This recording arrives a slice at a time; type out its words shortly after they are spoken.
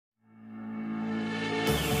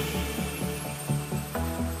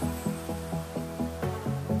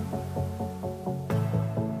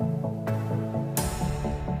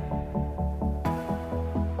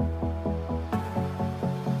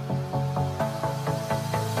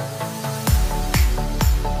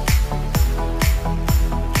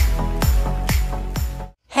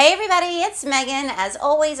Hey everybody, it's Megan. As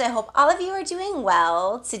always, I hope all of you are doing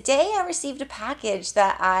well. Today I received a package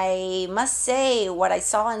that I must say what I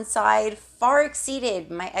saw inside far exceeded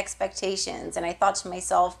my expectations, and I thought to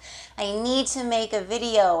myself, I need to make a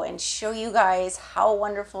video and show you guys how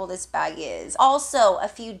wonderful this bag is. Also, a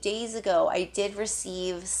few days ago, I did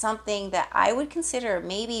receive something that I would consider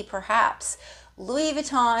maybe perhaps Louis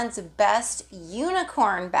Vuitton's best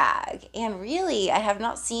unicorn bag, and really I have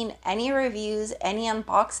not seen any reviews, any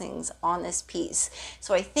unboxings on this piece,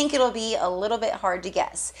 so I think it'll be a little bit hard to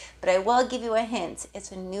guess, but I will give you a hint.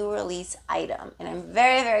 It's a new release item and I'm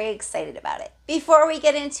very excited about it. Before we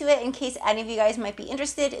get into it, in case any of you guys might be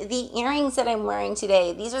interested, the earrings that I'm wearing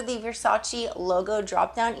today, these are the Versace logo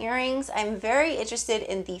drop down earrings. I'm very interested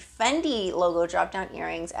in the Fendi logo drop down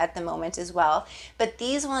earrings at the moment as well, but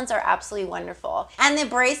these ones are absolutely wonderful. And the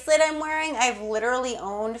bracelet I'm wearing, I've literally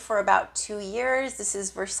owned for about 2 years. This is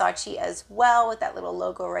Versace as well with that little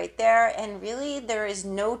logo right there. And really there is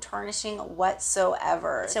no tarnishing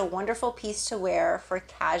whatsoever. It's a wonderful piece to wear for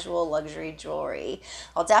casual luxury jewelry.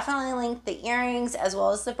 I'll definitely link the earrings as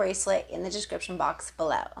well as the bracelet in the description box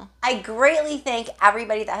below. I greatly thank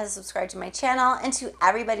everybody that has subscribed to my channel, and to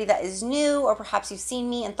everybody that is new, or perhaps you've seen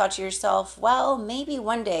me and thought to yourself, well, maybe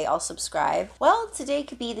one day I'll subscribe. Well, today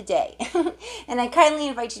could be the day. And I kindly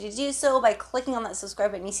invite you to do so by clicking on that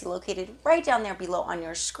subscribe button you see located right down there below on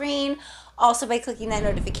your screen. Also, by clicking that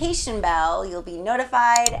notification bell, you'll be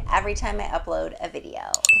notified every time I upload a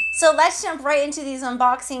video. So let's jump right into these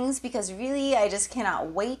unboxings, because really I just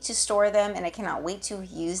cannot wait to store them and I cannot wait to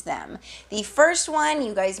use them. The first one,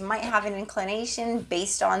 you guys might have an inclination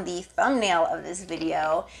based on the thumbnail of this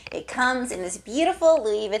video. It comes in this beautiful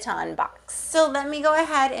Louis Vuitton box. So let me go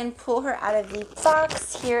ahead and pull her out of the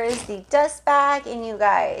box. Here is the dust bag, and you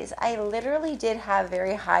guys, I literally did have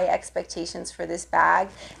very high expectations for this bag.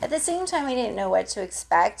 At the same time, I didn't know what to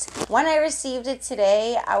expect. When I received it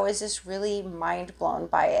today, I was just really mind blown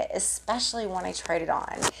by it, especially when I tried it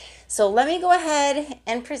on. So let me go ahead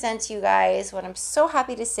and present to you guys what I'm so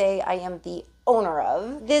happy to say I am the owner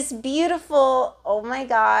of. This beautiful, oh my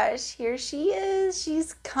gosh, here she is.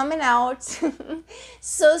 She's coming out.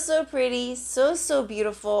 so pretty, so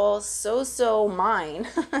beautiful, so mine,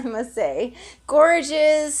 I must say.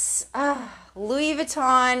 Gorgeous, Louis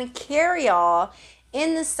Vuitton Caryall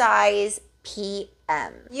in the size PM.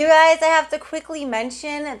 You guys, I have to quickly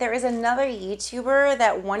mention there is another YouTuber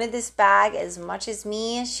that wanted this bag as much as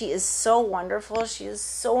me. She is so wonderful. She is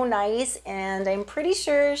so nice, and I'm pretty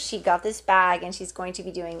sure she got this bag and she's going to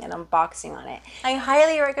be doing an unboxing on it. I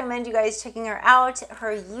highly recommend you guys checking her out.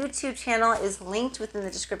 Her YouTube channel is linked within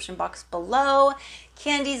the description box below.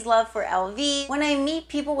 Candy's Love for LV. When I meet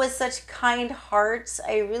people with such kind hearts,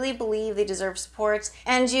 I really believe they deserve support.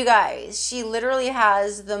 And you guys, she literally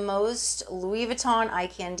has the most Louis Vuitton eye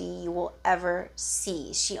candy you will ever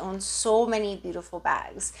see. She owns so many beautiful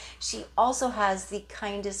bags. She also has the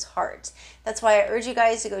kindest heart. That's why I urge you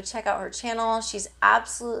guys to go check out her channel. She's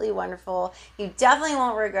absolutely wonderful. You definitely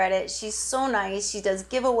won't regret it. She's so nice. She does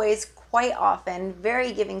giveaways quite often,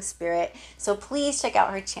 very giving spirit. So please check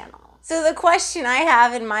out her channel. So the question I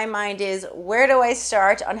have in my mind is, where do I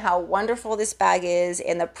start on how wonderful this bag is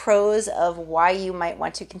and the pros of why you might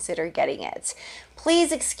want to consider getting it?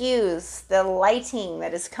 Please excuse the lighting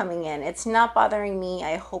that is coming in. It's not bothering me.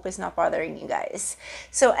 I hope it's not bothering you guys.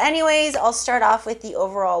 So anyways, I'll start off with the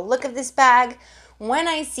overall look of this bag. When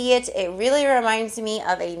I see it, it really reminds me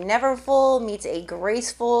of a Neverfull meets a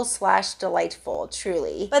graceful / delightful,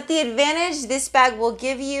 truly. But the advantage this bag will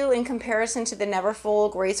give you in comparison to the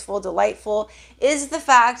Neverfull, graceful, delightful is the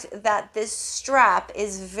fact that this strap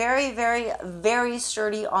is very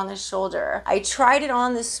sturdy on the shoulder. I tried it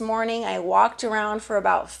on this morning. I walked around for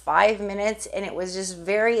about 5 minutes and it was just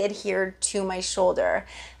very adhered to my shoulder.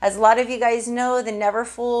 As a lot of you guys know, the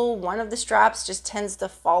Neverfull, one of the straps just tends to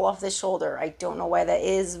fall off the shoulder. I don't know why that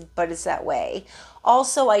is, but it's that way.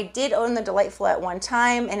 Also, I did own the Delightful at one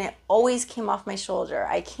time and it always came off my shoulder.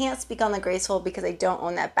 I can't speak on the Graceful because I don't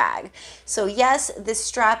own that bag. So yes, this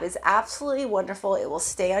strap is absolutely wonderful. It will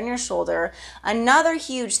stay on your shoulder. Another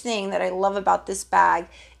huge thing that I love about this bag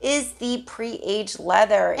is the pre-aged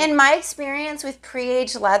leather. In my experience with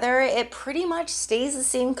pre-aged leather, it pretty much stays the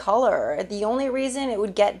same color. The only reason it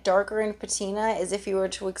would get darker in patina is if you were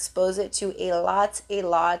to expose it to a lot,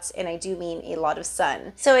 and I do mean a lot of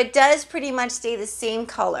sun. So it does pretty much stay the same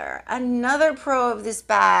color. Another pro of this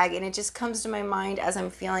bag, and it just comes to my mind as I'm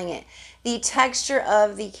feeling it, the texture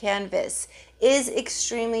of the canvas. is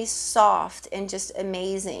extremely soft and just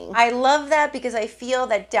amazing. I love that because I feel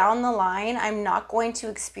that down the line, I'm not going to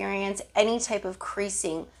experience any type of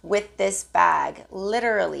creasing with this bag.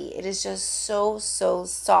 Literally, it is just so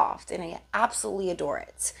soft, and I absolutely adore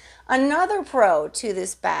it. Another pro to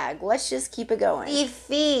this bag, let's just keep it going. The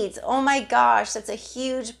feet, oh my gosh, that's a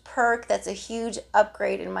huge perk. That's a huge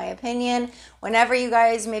upgrade in my opinion. Whenever you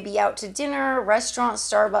guys may be out to dinner, restaurant,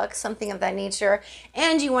 Starbucks, something of that nature,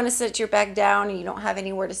 and you want to set your bag down and you don't have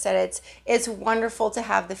anywhere to set it, it's wonderful to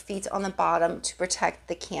have the feet on the bottom to protect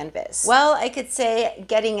the canvas. Well, I could say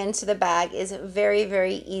getting into the bag is very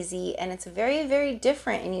easy, and it's very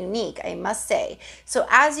different and unique, I must say. So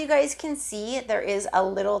as you guys can see, there is a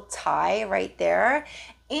little tie right there,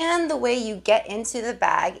 and the way you get into the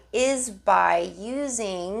bag is by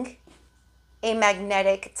using a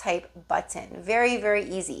magnetic type button. Very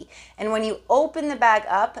easy. And when you open the bag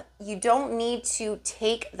up, you don't need to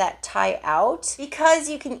take that tie out because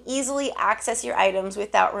you can easily access your items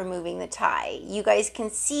without removing the tie. You guys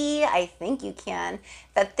can see, I think you can,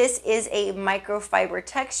 that this is a microfiber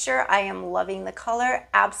texture. I am loving the color,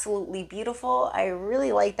 absolutely beautiful. I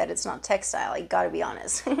really like that it's not textile, I gotta be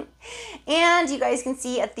honest. And you guys can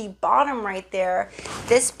see at the bottom right there,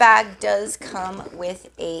 this bag does come with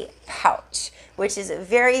a pouch, which is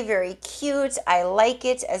very cute. I like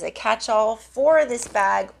it as a catch-all for this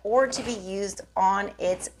bag or to be used on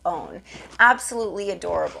its own. Absolutely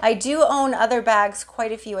adorable. I do own other bags,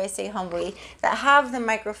 quite a few I say humbly, that have the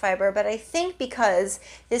microfiber, but I think because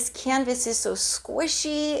this canvas is so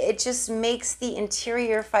squishy, it just makes the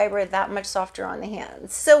interior fiber that much softer on the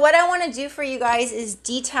hands. So what I want to do for you guys is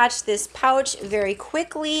detach this pouch very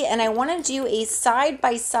quickly, and I want to do a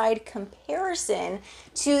side-by-side comparison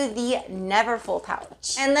to the Neverfull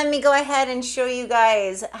pouch. And let me go ahead and show you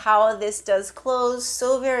guys how this does close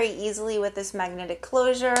so very easily with this magnetic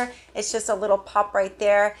closure. It's just a little pop right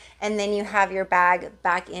there, and then you have your bag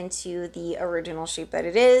back into the original shape that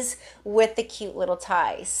it is with the cute little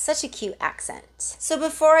tie. Such a cute accent. So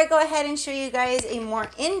before I go ahead and show you guys a more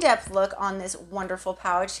in-depth look on this wonderful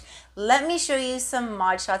pouch, let me show you some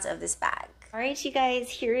mod shots of this bag. All right, you guys,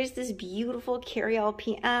 here is this beautiful Caryall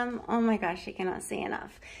PM. Oh my gosh, I cannot say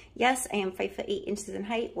enough. Yes, I am 5'8" in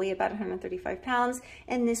height, weigh about 135 pounds,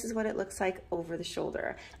 and this is what it looks like over the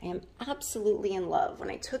shoulder. I am absolutely in love. When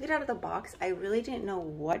I took it out of the box, I really didn't know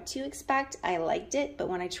what to expect. I liked it, but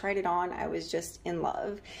when I tried it on, I was just in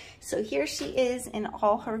love. So here she is in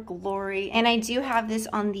all her glory, and I do have this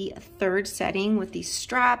on the 3rd setting with the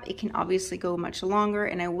strap. It can obviously go much longer,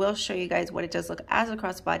 and I will show you guys what it does look as a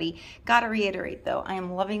crossbody. Gotta reiterate though, I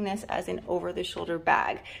am loving this as an over-the-shoulder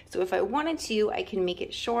bag. So if I wanted to, I can make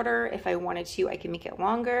it shorter. If I wanted to, I can make it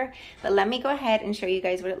longer, but let me go ahead and show you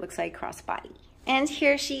guys what it looks like crossbody. And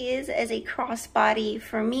here she is as a crossbody.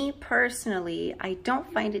 For me personally, I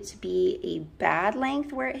don't find it to be a bad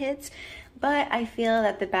length where it hits, but I feel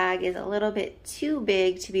that the bag is a little bit too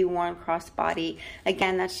big to be worn crossbody.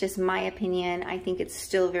 Again, that's just my opinion. I think it's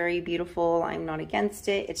still very beautiful. I'm not against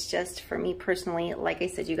it. It's just for me personally, like I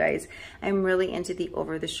said, you guys, I'm really into the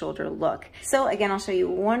over the shoulder look. So again, I'll show you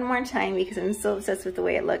one more time because I'm so obsessed with the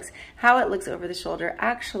way it looks, how it looks over the shoulder.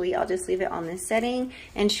 Actually, I'll just leave it on this setting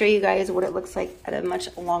and show you guys what it looks like at a much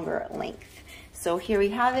longer length. So here we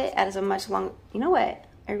have it as a much longer, you know what?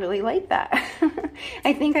 I really like that.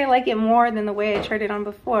 I think I like it more than the way I tried it on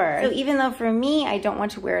before. So even though for me, I don't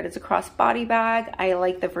want to wear it as a crossbody bag, I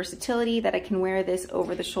like the versatility that I can wear this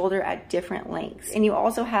over the shoulder at different lengths. And you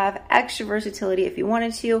also have extra versatility if you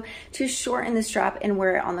wanted to shorten the strap and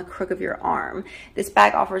wear it on the crook of your arm. This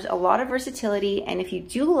bag offers a lot of versatility, and if you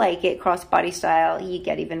do like it crossbody style, you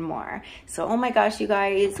get even more. So oh my gosh, you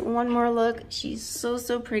guys, one more look. She's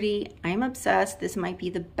so pretty. I'm obsessed. This might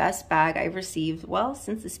be the best bag I've received, well,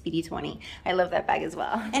 since the Speedy 20. I love that bag as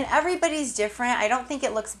well. And everybody's different. I don't think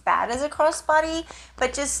it looks bad as a crossbody,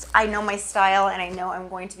 but just I know my style and I know I'm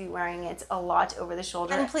going to be wearing it a lot over the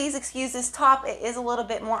shoulder. And please excuse this top. It is a little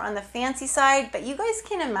bit more on the fancy side, but you guys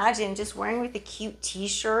can imagine just wearing with a cute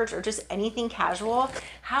t-shirt or just anything casual,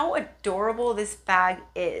 how adorable this bag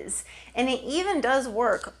is. And it even does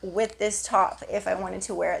work with this top if I wanted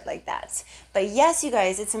to wear it like that. But yes, you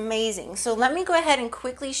guys, it's amazing. So let me go ahead and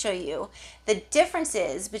quickly show you the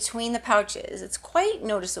differences between the pouches. It's quite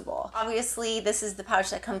noticeable. Obviously, this is the pouch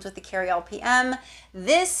that comes with the Caryall PM.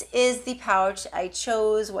 This is the pouch I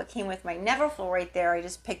chose, what came with my Neverfull right there. I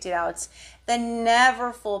just picked it out. The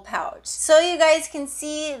Neverfull pouch. So you guys can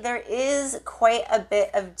see there is quite a bit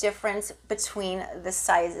of difference between the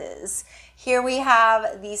sizes. Here we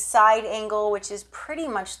have the side angle, which is pretty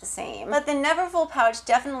much the same, but the Neverfull pouch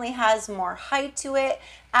definitely has more height to it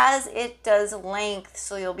as it does length,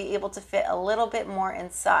 so you'll be able to fit a little bit more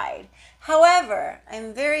inside. However,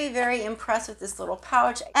 I'm very, very impressed with this little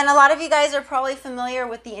pouch. And a lot of you guys are probably familiar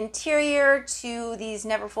with the interior to these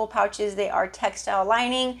Neverfull pouches. They are textile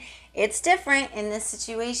lining. It's different in this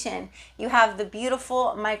situation. You have the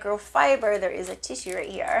beautiful microfiber. There is a tissue right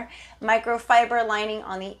here. Microfiber lining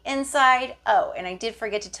on the inside. Oh, and I did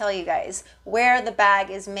forget to tell you guys where the bag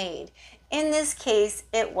is made. In this case,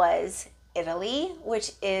 it was Italy,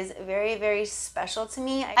 which is very, very special to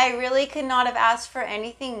me. I really could not have asked for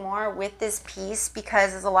anything more with this piece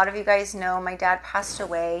because, as a lot of you guys know, my dad passed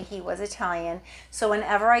away. He was Italian. So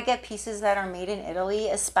whenever I get pieces that are made in Italy,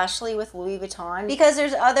 especially with Louis Vuitton, because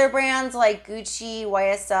there's other brands like Gucci,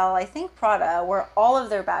 YSL, I think Prada, where all of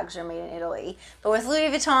their bags are made in Italy. But with Louis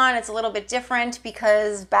Vuitton, it's a little bit different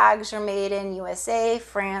because bags are made in USA,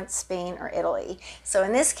 France, Spain, or Italy. So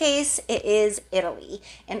in this case, it is Italy.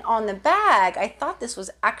 And on the back, I thought this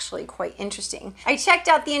was actually quite interesting. I checked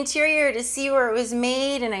out the interior to see where it was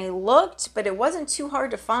made and I looked, but it wasn't too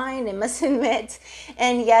hard to find, I must admit.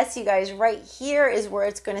 And yes, you guys, right here is where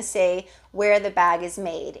it's going to say where the bag is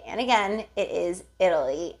made. And again, it is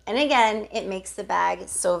Italy. And again, it makes the bag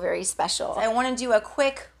so very special. I want to do a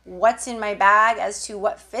quick what's in my bag as to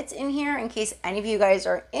what fits in here in case any of you guys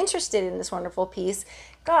are interested in this wonderful piece.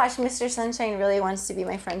 Gosh, Mr. Sunshine really wants to be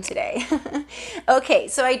my friend today. Okay,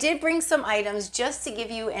 so I did bring some items just to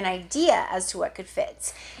give you an idea as to what could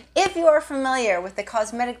fit. If you are familiar with the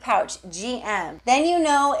cosmetic pouch GM, then you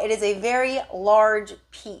know it is a very large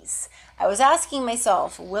piece. I was asking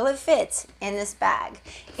myself, will it fit in this bag?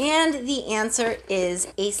 And the answer is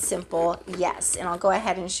a simple yes. And I'll go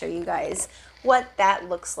ahead and show you guys what that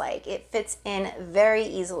looks like. It fits in very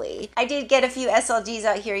easily. I did get a few SLGs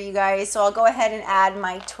out here, you guys, so I'll go ahead and add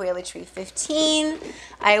my Toiletry 15.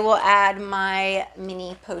 I will add my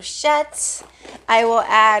mini pochette. I will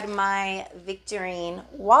add my Victorine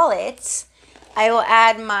wallet. I will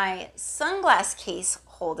add my sunglass case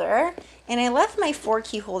holder, and I left my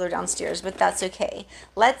 4-key holder downstairs, but that's okay.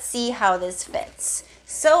 Let's see how this fits.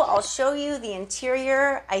 So I'll show you the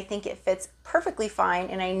interior. I think it fits perfectly fine,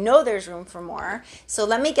 and I know there's room for more. So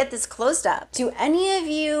let me get this closed up. Do any of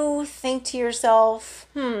you think to yourself,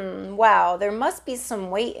 wow, there must be some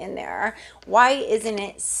weight in there. Why isn't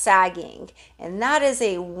it sagging? And that is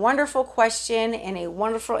a wonderful question and a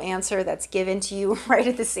wonderful answer that's given to you right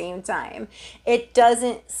at the same time. It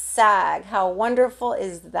doesn't sag. How wonderful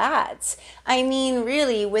is that? I mean,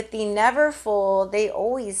 really, with the Neverfull, they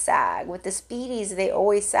always sag. With the Speedies, they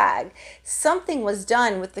always sag. Something was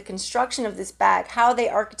done with the construction of this bag, how they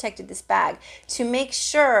architected this bag, to make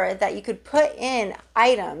sure that you could put in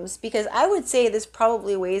items, because I would say this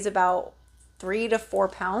probably weighs about 3 to 4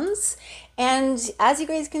 pounds. And as you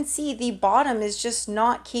guys can see, the bottom is just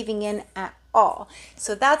not caving in at all.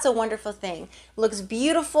 So that's a wonderful thing. Looks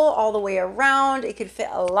beautiful all the way around. It could fit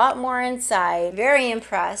a lot more inside. Very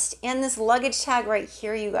impressed. And this luggage tag right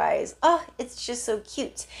here, you guys, oh, it's just so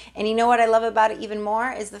cute. And you know what I love about it even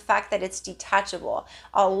more is the fact that it's detachable.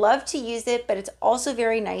 I'll love to use it, but it's also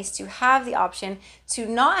very nice to have the option to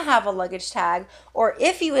not have a luggage tag, or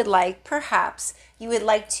if you would like, perhaps you would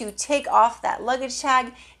like to take off that luggage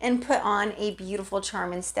tag and put on a beautiful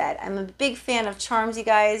charm instead. I'm a big fan of charms, you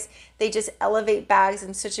guys. They just elevate bags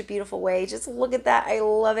in such a beautiful way. Just look at that. I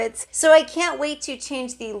love it. So I can't wait to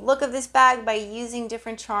change the look of this bag by using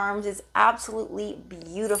different charms. It's absolutely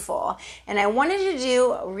beautiful. And I wanted to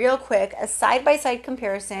do real quick a side-by-side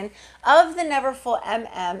comparison of the Neverfull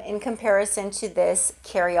MM in comparison to this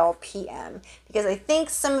Caryall PM, because I think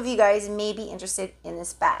some of you guys may be interested in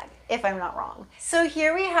this bag, if I'm not wrong. So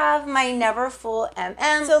here we have my Neverfull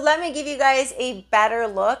MM. So let me give you guys a better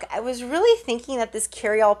look. I was really thinking that this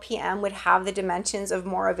Caryall PM would have the dimensions of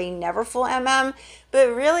more of a Neverfull MM, but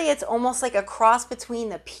really it's almost like a cross between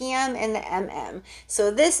the PM and the MM. So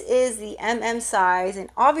this is the MM size, and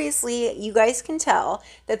obviously you guys can tell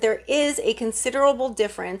that there is a considerable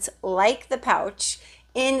difference, like the pouch,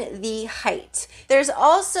 in the height. There's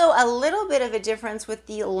also a little bit of a difference with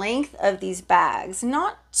the length of these bags,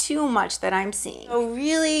 not too much that I'm seeing. So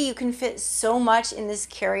really you can fit so much in this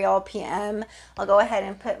Caryall PM. I'll go ahead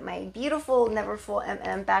and put my beautiful Neverfull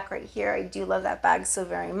MM back right here. I do love that bag so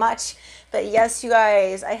very much. But yes, you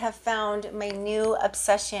guys, I have found my new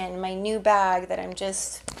obsession, my new bag that I'm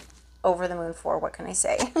just over the moon for. What can I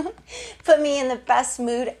say? Put me in the best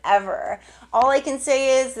mood ever. All I can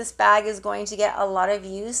say is this bag is going to get a lot of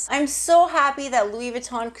use. I'm so happy that Louis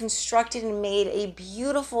Vuitton constructed and made a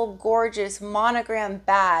beautiful, gorgeous monogram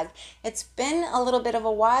bag. It's been a little bit of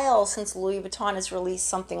a while since Louis Vuitton has released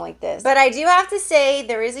something like this. But I do have to say,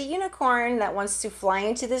 there is a unicorn that wants to fly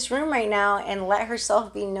into this room right now and let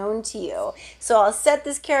herself be known to you. So I'll set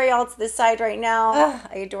this Caryall to the side right now. Ugh,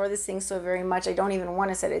 I adore this thing so very much. I don't even want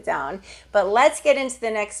to set it down. But let's get into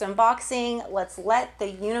the next unboxing. Let's let the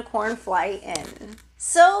unicorn fly in.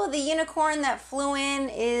 So the unicorn that flew in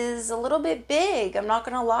is a little bit big. I'm not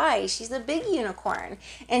gonna lie, she's a big unicorn.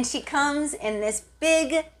 And she comes in this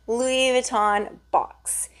big Louis Vuitton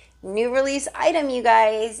box. New release item, you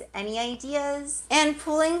guys. Any ideas? And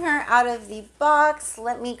pulling her out of the box,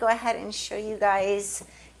 let me go ahead and show you guys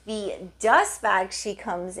the dust bag she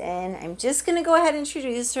comes in. I'm just gonna go ahead and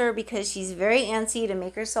introduce her because she's very antsy to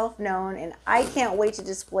make herself known, and I can't wait to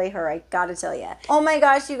display her, I gotta tell you. Oh my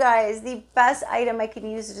gosh, you guys, the best item I could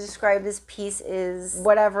use to describe this piece is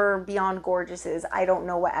whatever beyond gorgeous is. I don't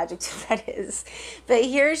know what adjective that is. But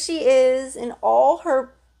here she is in all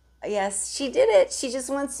her, yes, she did it. She just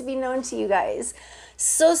wants to be known to you guys.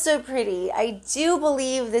 So pretty. I do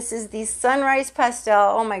believe this is the Sunrise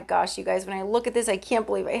Pastel. Oh my gosh, you guys, when I look at this, I can't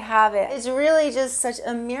believe I have it. It's really just such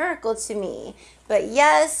a miracle to me. But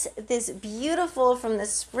yes, this beautiful from the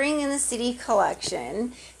Spring in the City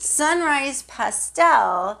collection, Sunrise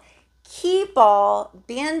Pastel Caryall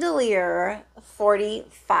Bandolier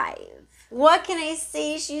 45. What can I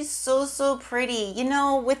say? She's so pretty. You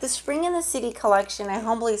know, with the Spring in the City collection, I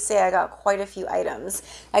humbly say I got quite a few items.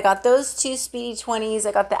 I got those two Speedy 20s,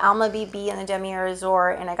 I got the Alma BB and the Demi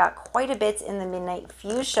Resort, and I got quite a bit in the Midnight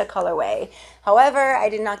Fuchsia colorway. However, I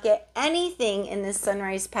did not get anything in this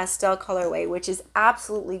Sunrise Pastel colorway, which is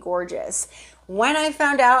absolutely gorgeous. When I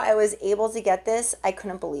found out I was able to get this, I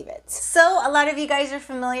couldn't believe it. So a lot of you guys are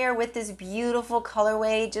familiar with this beautiful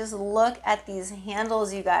colorway. Just look at these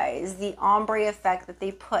handles, you guys. The ombre effect that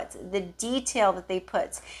they put, the detail that they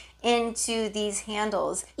put into these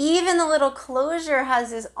handles. Even the little closure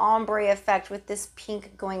has this ombre effect with this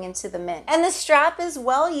pink going into the mint. And the strap as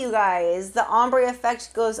well, you guys. The ombre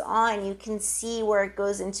effect goes on. You can see where it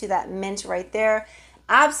goes into that mint right there.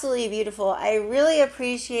 Absolutely beautiful. I really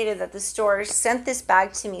appreciated that the store sent this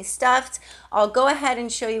bag to me stuffed. I'll go ahead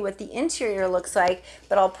and show you what the interior looks like,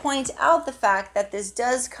 but I'll point out the fact that this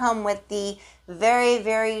does come with the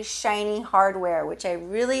very shiny hardware, which I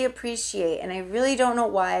really appreciate, and I really don't know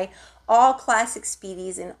why all classic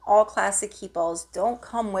Speedies and all classic Caryalls don't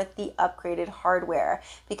come with the upgraded hardware,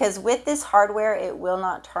 because with this hardware it will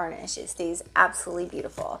not tarnish. It stays absolutely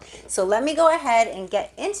beautiful. So let me go ahead and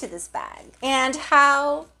get into this bag. And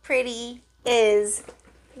how pretty is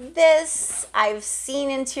this? I've seen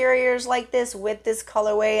interiors like this with this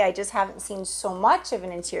colorway. I just haven't seen so much of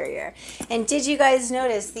an interior. And did you guys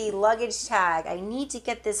notice the luggage tag? I need to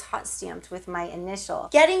get this hot stamped with my initial.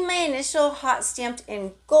 Getting my initial hot stamped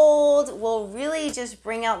in gold will really just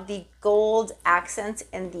bring out the gold accents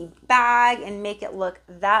in the bag and make it look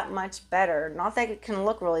that much better. Not that it can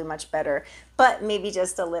look really much better, but maybe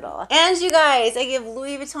just a little. And you guys, I give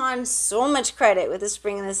Louis Vuitton so much credit with the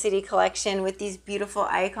Spring in the City collection with these beautiful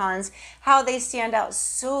icons, how they stand out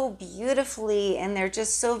so beautifully, and they're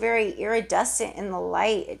just so very iridescent in the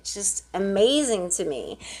light. It's just amazing to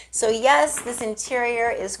me. So yes, this interior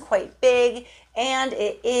is quite big and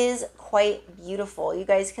it is quite beautiful. You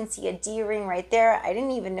guys can see a D-ring right there. I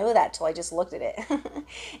didn't even know that till I just looked at it.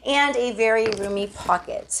 And a very roomy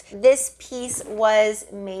pocket. This piece was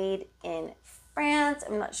made in France.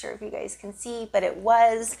 I'm not sure if you guys can see, but it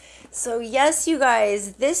was. So yes, you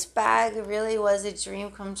guys, this bag really was a dream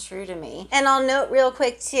come true to me. And I'll note real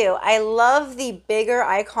quick too, I love the bigger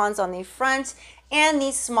icons on the front and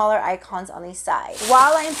these smaller icons on the side.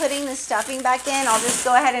 While I'm putting the stuffing back in, I'll just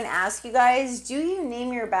go ahead and ask you guys, do you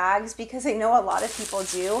name your bags? Because I know a lot of people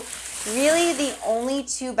do. Really, the only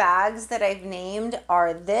two bags that I've named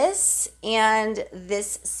are this and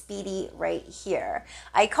this Speedy right here.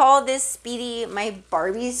 I call this Speedy my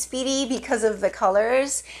Barbie Speedy because of the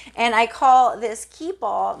colors, and I call this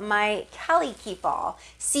Caryall my Cali Caryall,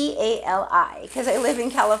 C-A-L-I, because I live in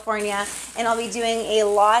California and I'll be doing a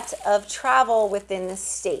lot of travel within the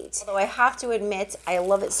state. Although I have to admit, I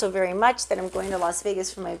love it so very much that I'm going to Las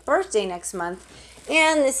Vegas for my birthday next month.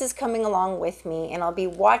 And this is coming along with me, and I'll be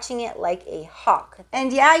watching it like a hawk.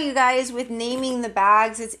 And yeah, you guys, with naming the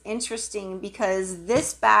bags, it's interesting because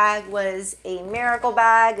this bag was a miracle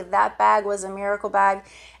bag, that bag was a miracle bag,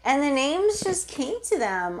 And the names just came to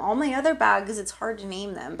them. All my other bags, it's hard to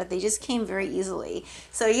name them, but they just came very easily.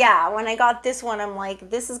 So yeah, when I got this one, I'm like,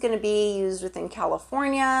 this is going to be used within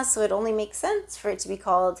California, so it only makes sense for it to be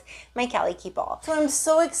called my Cali Keepall. So I'm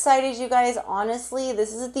so excited, you guys. Honestly,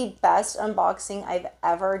 this is the best unboxing I've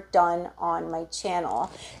ever done on my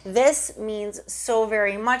channel. This means so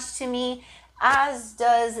very much to me, as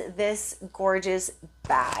does this gorgeous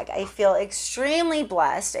bag. I feel extremely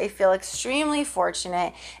blessed. I feel extremely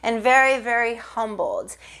fortunate and very, very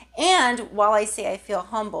humbled. And while I say I feel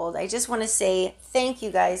humbled, I just want to say thank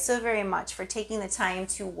you guys so very much for taking the time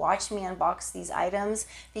to watch me unbox these items,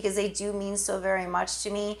 because they do mean so very much to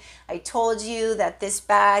me. I told you that this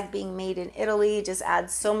bag being made in Italy just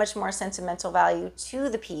adds so much more sentimental value to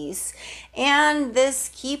the piece. And this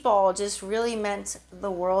Keepall just really meant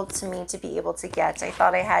the world to me to be able to get. I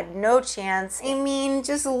thought I had no chance. I mean,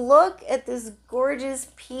 just look at this gorgeous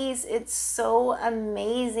piece. It's so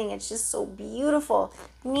amazing. It's just so beautiful.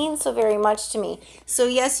 It means so very much to me. So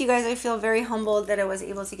yes, you guys, I feel very humbled that I was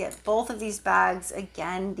able to get both of these bags.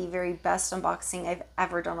 Again, the very best unboxing I've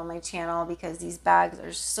ever done on my channel, because these bags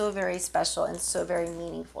are so very special and so very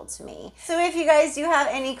meaningful to me. So if you guys do have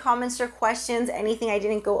any comments or questions, anything I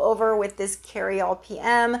didn't go over with this Caryall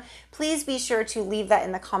PM, please be sure to leave that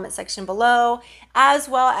in the comment section below, as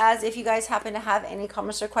well as if you guys happen to have any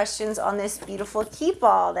comments or questions on this beautiful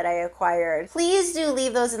Keepall that I acquired, please do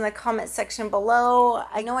leave those in the comment section below.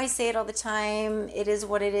 I know I say it all the time, it is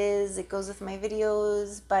what it is, it goes with my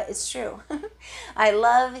videos, but it's true. I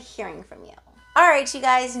love hearing from you. Alright, you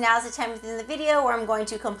guys, now's the time within the video where I'm going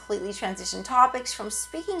to completely transition topics from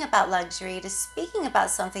speaking about luxury to speaking about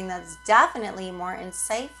something that's definitely more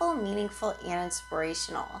insightful, meaningful, and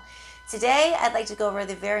inspirational. Today, I'd like to go over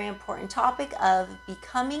the very important topic of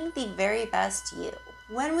becoming the very best you.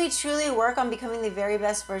 When we truly work on becoming the very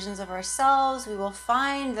best versions of ourselves, we will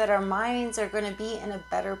find that our minds are going to be in a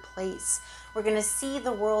better place. We're going to see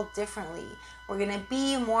the world differently. We're going to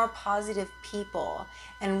be more positive people.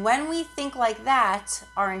 And when we think like that,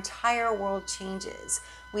 our entire world changes.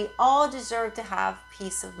 We all deserve to have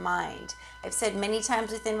peace of mind. I've said many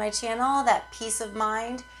times within my channel that peace of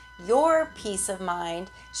mind, your peace of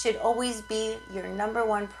mind, should always be your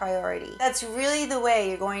 #1 priority. That's really the way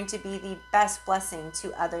you're going to be the best blessing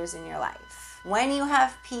to others in your life. When you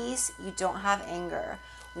have peace, you don't have anger.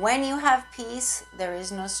 When you have peace, there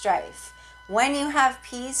is no strife. When you have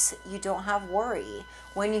peace, you don't have worry.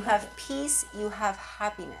 When you have peace, you have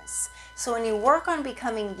happiness. So when you work on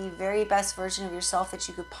becoming the very best version of yourself that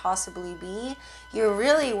you could possibly be, you're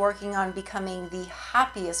really working on becoming the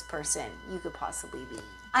happiest person you could possibly be.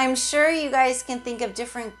 I'm sure you guys can think of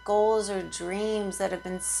different goals or dreams that have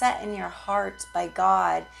been set in your heart by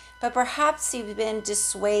God, but perhaps you've been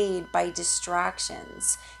dissuaded by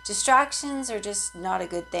distractions. Distractions are just not a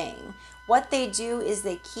good thing. What they do is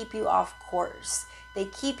they keep you off course. They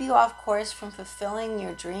keep you off course from fulfilling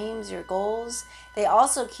your dreams, your goals. They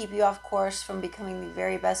also keep you off course from becoming the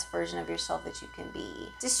very best version of yourself that you can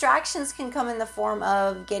be. Distractions can come in the form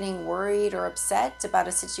of getting worried or upset about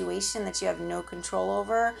a situation that you have no control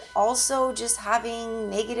over. Also, just having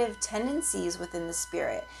negative tendencies within the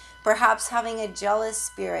spirit. Perhaps having a jealous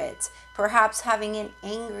spirit. Perhaps having an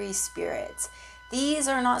angry spirit. These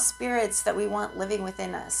are not spirits that we want living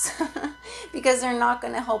within us because they're not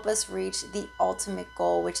going to help us reach the ultimate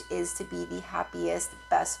goal, which is to be the happiest,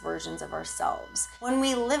 best versions of ourselves. When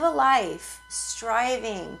we live a life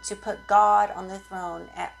striving to put God on the throne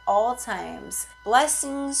at all times,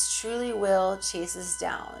 blessings truly will chase us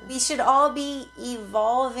down. We should all be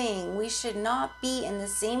evolving. We should not be in the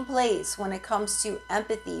same place when it comes to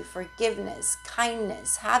empathy, forgiveness,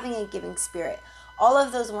 kindness, having a giving spirit, all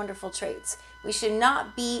of those wonderful traits. We should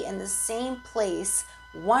not be in the same place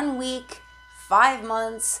 1 week, 5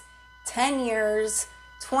 months, 10 years,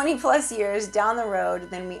 20 plus years down the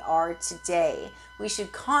road than we are today. We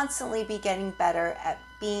should constantly be getting better at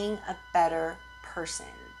being a better person.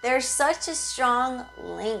 There's such a strong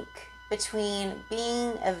link between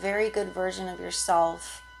being a very good version of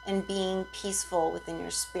yourself and being peaceful within your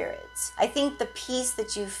spirit. I think the peace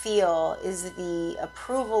that you feel is the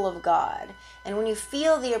approval of God. And when you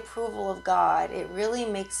feel the approval of God, it really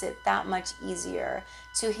makes it that much easier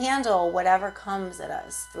to handle whatever comes at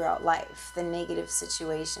us throughout life, the negative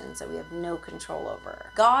situations that we have no control over.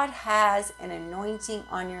 God has an anointing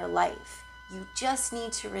on your life. You just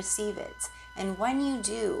need to receive it. And when you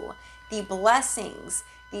do, the blessings,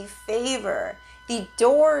 the favor, the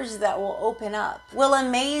doors that will open up will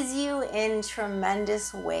amaze you in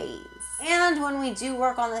tremendous ways. And when we do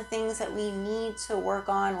work on the things that we need to work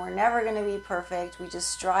on, we're never going to be perfect. We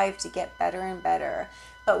just strive to get better and better.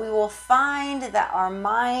 But we will find that our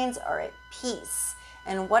minds are at peace.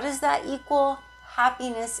 And what does that equal?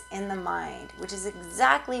 Happiness in the mind, which is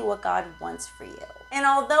exactly what God wants for you. And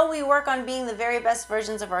although we work on being the very best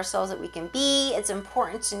versions of ourselves that we can be, it's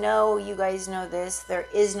important to know, you guys know this, there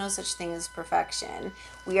is no such thing as perfection.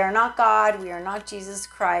 We are not God, we are not Jesus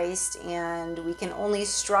Christ, and we can only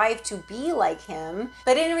strive to be like him.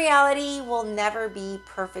 But in reality, we'll never be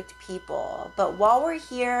perfect people. But while we're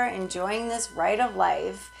here enjoying this ride of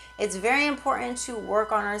life, it's very important to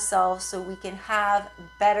work on ourselves so we can have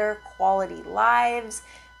better quality lives,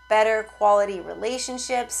 better quality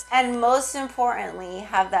relationships, and most importantly,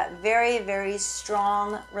 have that very, very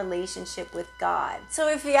strong relationship with God. So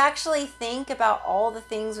if we actually think about all the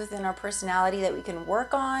things within our personality that we can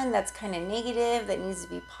work on that's kind of negative, that needs to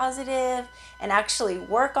be positive, and actually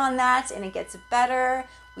work on that and it gets better,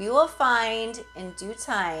 we will find in due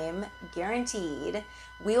time, guaranteed,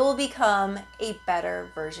 we will become a better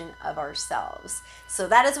version of ourselves. So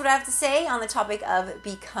that is what I have to say on the topic of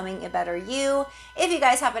becoming a better you. If you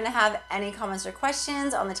guys happen to have any comments or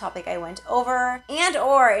questions on the topic I went over, and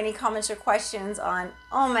or any comments or questions on,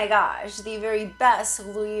 oh my gosh, the very best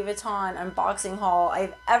Louis Vuitton unboxing haul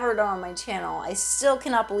I've ever done on my channel. I still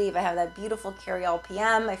cannot believe I have that beautiful Caryall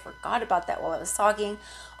PM. I forgot about that while I was talking.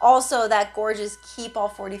 Also, that gorgeous Keep All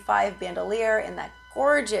 45 bandolier in that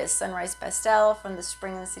gorgeous sunrise pastel from the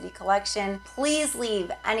Spring in the City collection. Please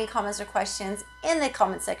leave any comments or questions in the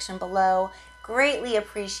comment section below. Greatly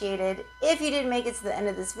appreciated. If you did make it to the end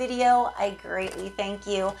of this video, I greatly thank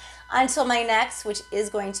you. Until my next, which is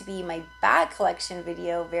going to be my bag collection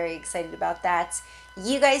video, very excited about that.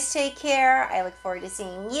 You guys take care. I look forward to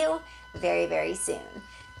seeing you very, very soon.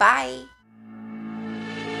 Bye.